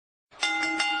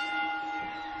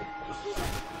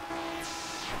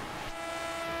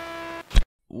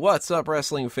What's up,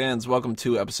 wrestling fans? Welcome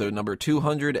to episode number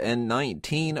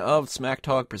 219 of Smack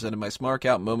Talk, presented by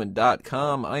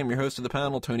SmarkOutMoment.com. I am your host of the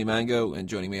panel, Tony Mango, and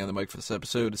joining me on the mic for this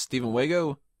episode is Stephen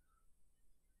Wago.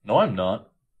 No, I'm not.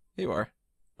 You are.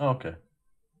 Oh, okay.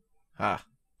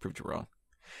 Proved you wrong.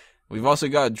 We've also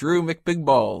got Drew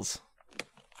McBigballs.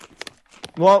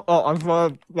 Well, I'm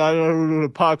glad that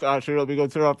the podcast here be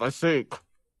good throughout my sake.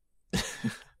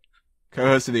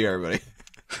 Co-host of the year, everybody.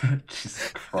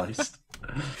 Jesus Christ.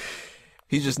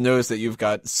 He just knows that you've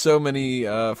got so many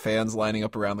fans lining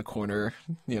up around the corner,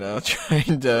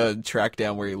 trying to track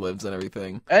down where he lives and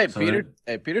everything. Hey,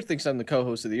 Peter thinks I'm the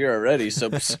co-host of the year already, so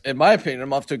in my opinion,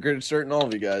 I'm off to a good start in all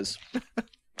of you guys.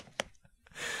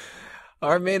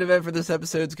 Our main event for this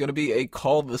episode is going to be a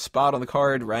Call the Spot on the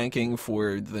card ranking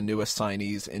for the newest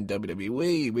signees in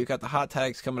WWE. We've got the hot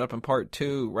tags coming up in part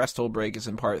 2. Rest Hold Break is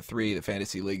in part 3. The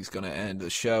Fantasy League is going to end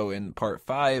the show in part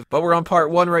 5. But we're on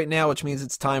part 1 right now, which means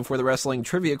it's time for the wrestling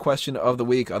trivia question of the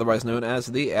week, otherwise known as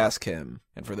the Ask Him.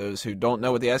 And for those who don't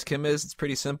know what the Ask Him is, it's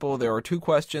pretty simple. There are 2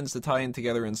 questions to tie in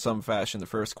together in some fashion. The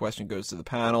first question goes to the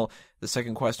panel. The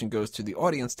second question goes to the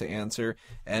audience to answer.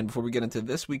 And before we get into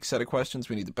this week's set of questions,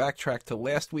 we need to backtrack to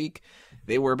last week.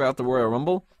 They were about the Royal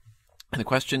Rumble. And the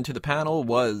question to the panel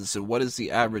was, what is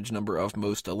the average number of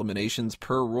most eliminations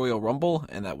per Royal Rumble?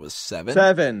 And that was 7.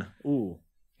 7. Ooh.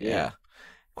 Yeah.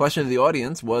 Question to the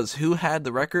audience was, who had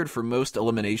the record for most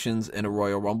eliminations in a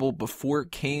Royal Rumble before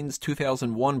Kane's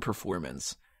 2001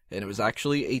 performance? And it was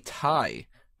actually a tie.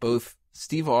 Both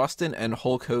Steve Austin and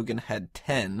Hulk Hogan had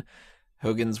 10.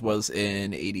 Hogan's was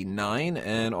in 89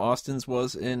 and Austin's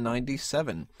was in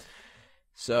 97.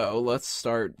 So let's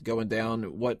start going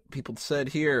down what people said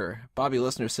here. Bobby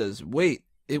Listener says, wait,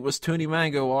 it was Tony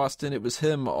Mango, Austin. It was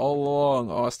him all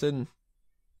along, Austin.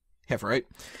 Half right.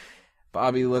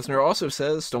 Bobby Listener also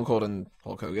says Stone Cold and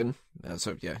Hulk Hogan.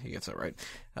 So yeah, he gets that right.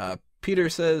 Peter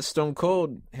says Stone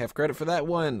Cold. Half credit for that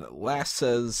one. Last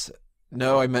says,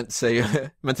 no, I meant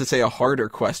to say a harder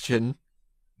question.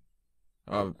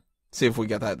 See if we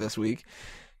get that this week.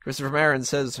 Christopher Marin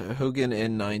says Hogan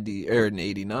in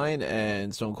 89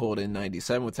 and Stone Cold in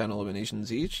 97 with 10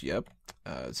 eliminations each. Yep.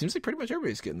 Seems like pretty much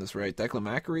everybody's getting this right. Declan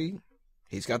Macri,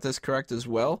 he's got this correct as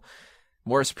well.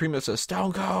 Morris Primo says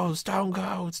Stone Cold, Stone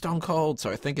Cold, Stone Cold.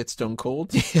 So I think it's Stone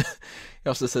Cold. He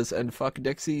also says, and fuck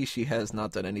Dixie. She has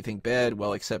not done anything bad,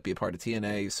 well, except be a part of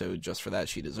TNA. So just for that,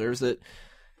 she deserves it.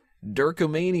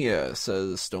 Dirkomania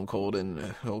says Stone Cold and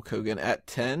Hulk Hogan at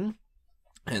 10.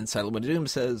 And Saddleman Doom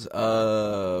says,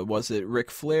 was it Ric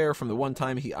Flair from the one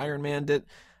time he Iron Manned it?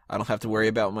 I don't have to worry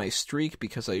about my streak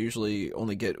because I usually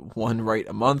only get one right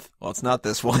a month. Well, it's not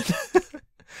this one.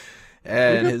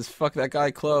 And his Fuck That Guy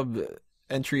Club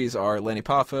entries are Lenny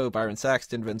Poffo, Byron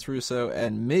Saxton, Vince Russo,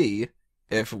 and me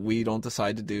if we don't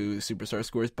decide to do Superstar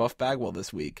Scores Buff Bagwell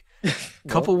this week. A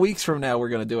couple weeks from now, we're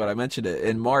going to do it. I mentioned it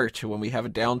in March when we have a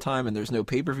downtime and there's no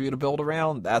pay-per-view to build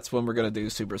around. That's when we're going to do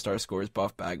Superstar Scores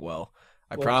Buff Bagwell.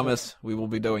 I promise we will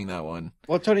be doing that one.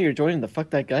 Well, Tony, you're joining the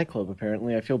Fuck That Guy Club,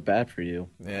 apparently. I feel bad for you.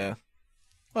 Yeah.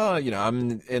 Well,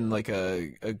 I'm in like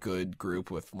a good group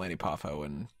with Lenny Poffo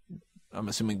and I'm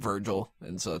assuming Virgil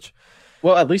and such.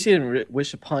 Well, at least he didn't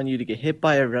wish upon you to get hit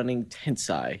by a running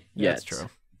tensai yet. Yeah, that's true.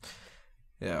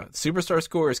 Yeah. Superstar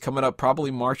Score is coming up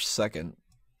probably March 2nd.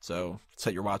 So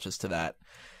set your watches to that.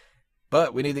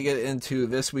 But we need to get into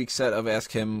this week's set of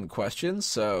Ask Him questions.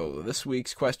 So this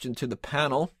week's question to the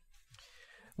panel.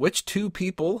 Which 2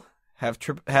 people has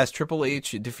Triple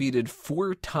H defeated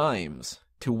 4 times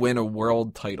to win a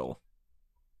world title?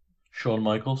 Shawn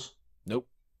Michaels? Nope.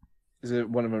 Is it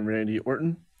one of them Randy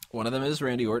Orton? One of them is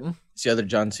Randy Orton. Is the other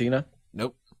John Cena?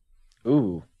 Nope.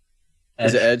 Ooh. Edge.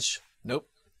 Is it Edge? Nope.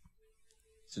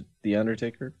 Is it The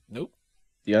Undertaker? Nope.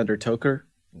 The Undertoker?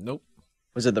 Nope.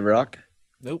 Was it The Rock?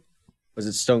 Nope. Was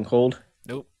it Stone Cold?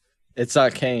 Nope. It's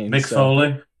not Kane. Mick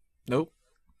Foley? Nope.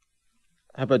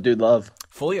 How about Dude Love?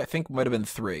 Foley, I think, might have been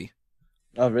 3.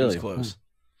 Oh, really? It was close.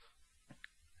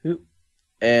 Who?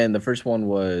 And the first one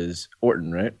was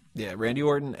Orton, right? Yeah, Randy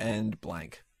Orton and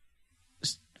blank.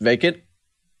 Vacant?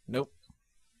 Nope.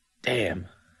 Damn.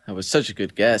 That was such a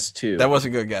good guess, too. That was a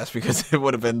good guess because it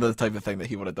would have been the type of thing that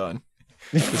he would have done.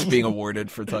 Just being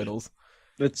awarded for titles.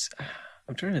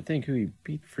 I'm trying to think who he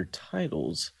beat for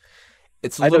titles.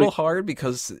 It's a little hard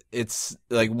because it's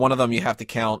like one of them you have to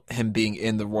count him being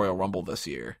in the Royal Rumble this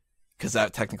year because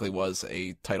that technically was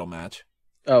a title match.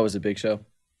 Oh, it was a Big Show?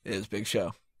 It is Big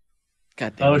Show.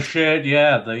 God damn. Oh, shit,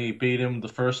 yeah. They beat him the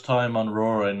first time on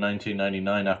Raw in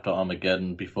 1999 after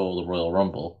Armageddon before the Royal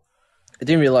Rumble. I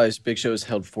didn't realize Big Show's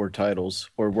held 4 titles,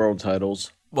 or world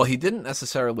titles. Well, he didn't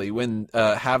necessarily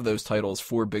have those titles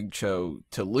for Big Show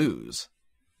to lose.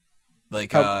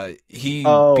 Like he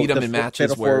beat him in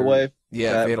matches Fatal where Four-Way?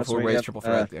 Fatal Four Ways, yep. Triple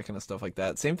Threat, that kind of stuff like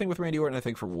that. Same thing with Randy Orton, I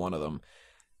think, for one of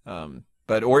them.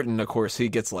 But Orton, of course, he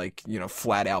gets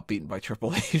flat out beaten by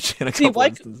Triple H in a couple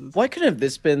instances. Why couldn't have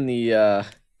this been the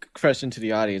question to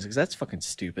the audience? Because that's fucking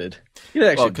stupid.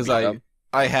 Because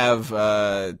I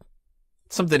have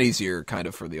something easier kind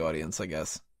of for the audience, I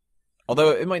guess.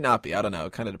 Although it might not be. I don't know.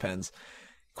 It kind of depends.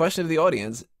 Question to the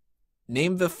audience.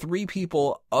 Name the 3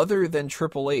 people other than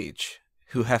Triple H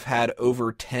who have had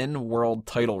over 10 world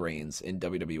title reigns in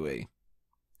WWE.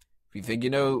 If you think you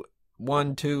know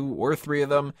 1, 2, or 3 of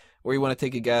them, or you want to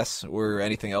take a guess, or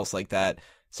anything else like that,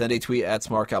 send a tweet at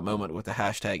SmarkOutMoment with the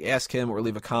hashtag AskHim, or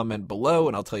leave a comment below,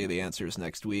 and I'll tell you the answers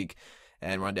next week,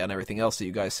 and run down everything else that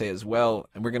you guys say as well.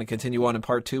 And we're going to continue on in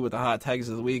part 2 with the hot tags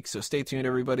of the week, so stay tuned,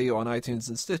 everybody, on iTunes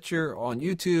and Stitcher, on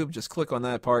YouTube. Just click on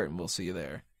that part, and we'll see you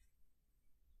there.